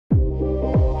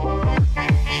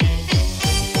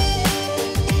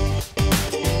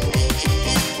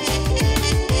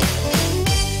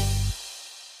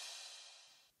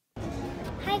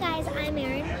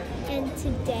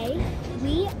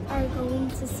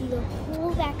see the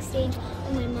whole backstage,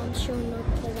 and my mom's showing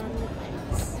Notre-Dame the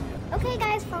lights. Okay,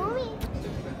 guys, follow me.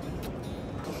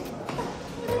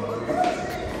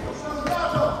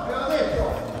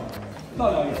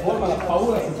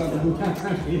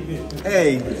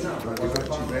 Ehi!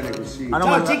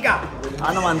 Ciao chica!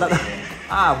 Hanno mandato...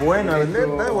 Ah, bueno,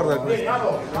 dai guardar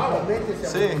questo.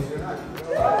 Sì.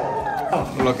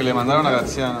 Lo que le mandaron a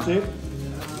Graziano. Sì.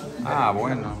 Ah,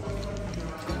 bueno.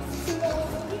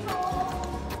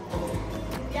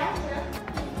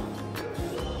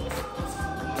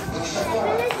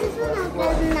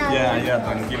 Yeah,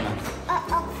 tranquila.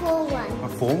 A full one. A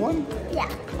full one? Yeah.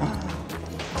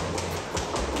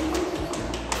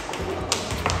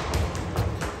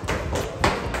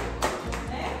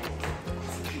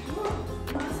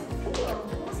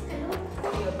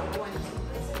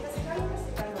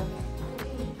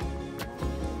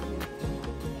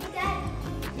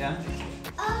 Yeah.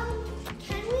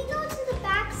 Can we go to the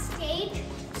backstage?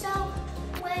 So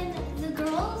when the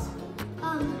girls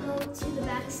go to the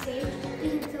backstage, we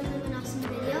can film them an awesome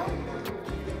video.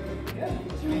 Yeah.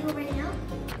 Can we go right now?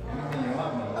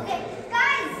 Okay,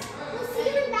 guys, we'll see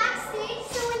you in backstage.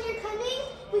 So when you're coming,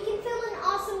 we can film an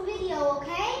awesome video.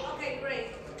 Okay? Okay, great.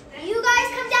 You guys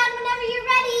come down whenever you're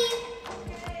ready.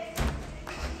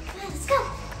 Let's go.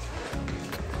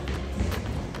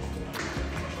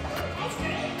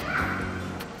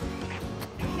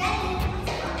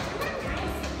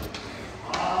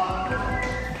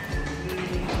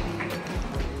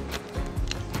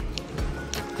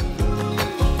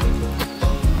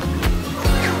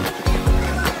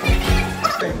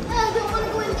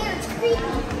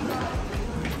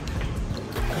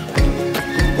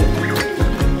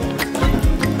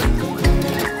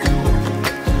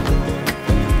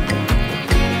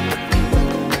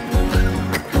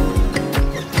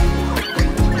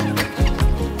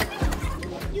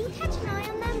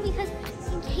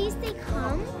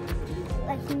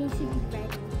 You need to be ready.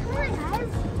 Come on,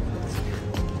 guys.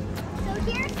 So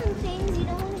here are some things you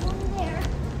don't want to go in there.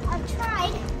 I've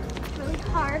tried really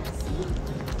hard. See?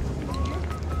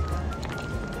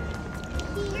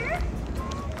 Here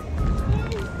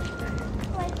is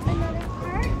like another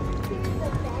part. Here's the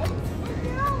bed. And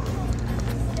they're all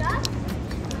stuff.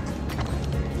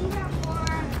 These are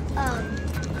more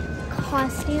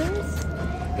costumes.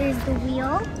 There's the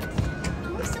wheel.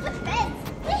 Oh, so much beds.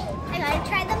 I gotta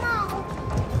try them all.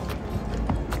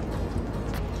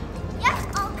 Yep,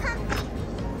 all comfy.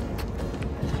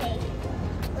 Okay,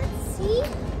 let's see.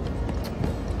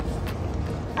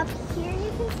 Up here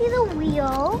you can see the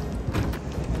wheel.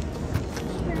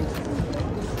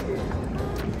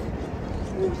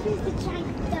 Here's the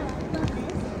giant dome. Love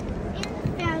this. And the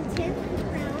fountain, the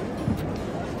crown.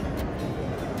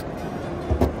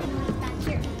 Back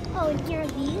here. Oh, and here are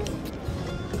these.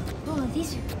 Oh,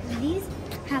 these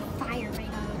have fire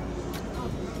right on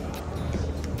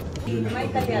them. Ma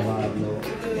italiano.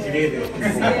 Si vede.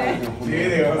 Si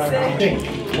vede ora.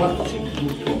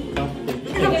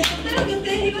 Pero que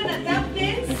ustedes iban a tap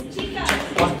dance, chicas.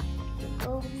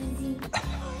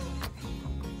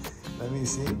 Let me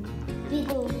see. We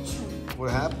go.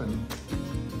 What happened?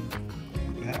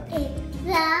 It's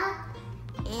the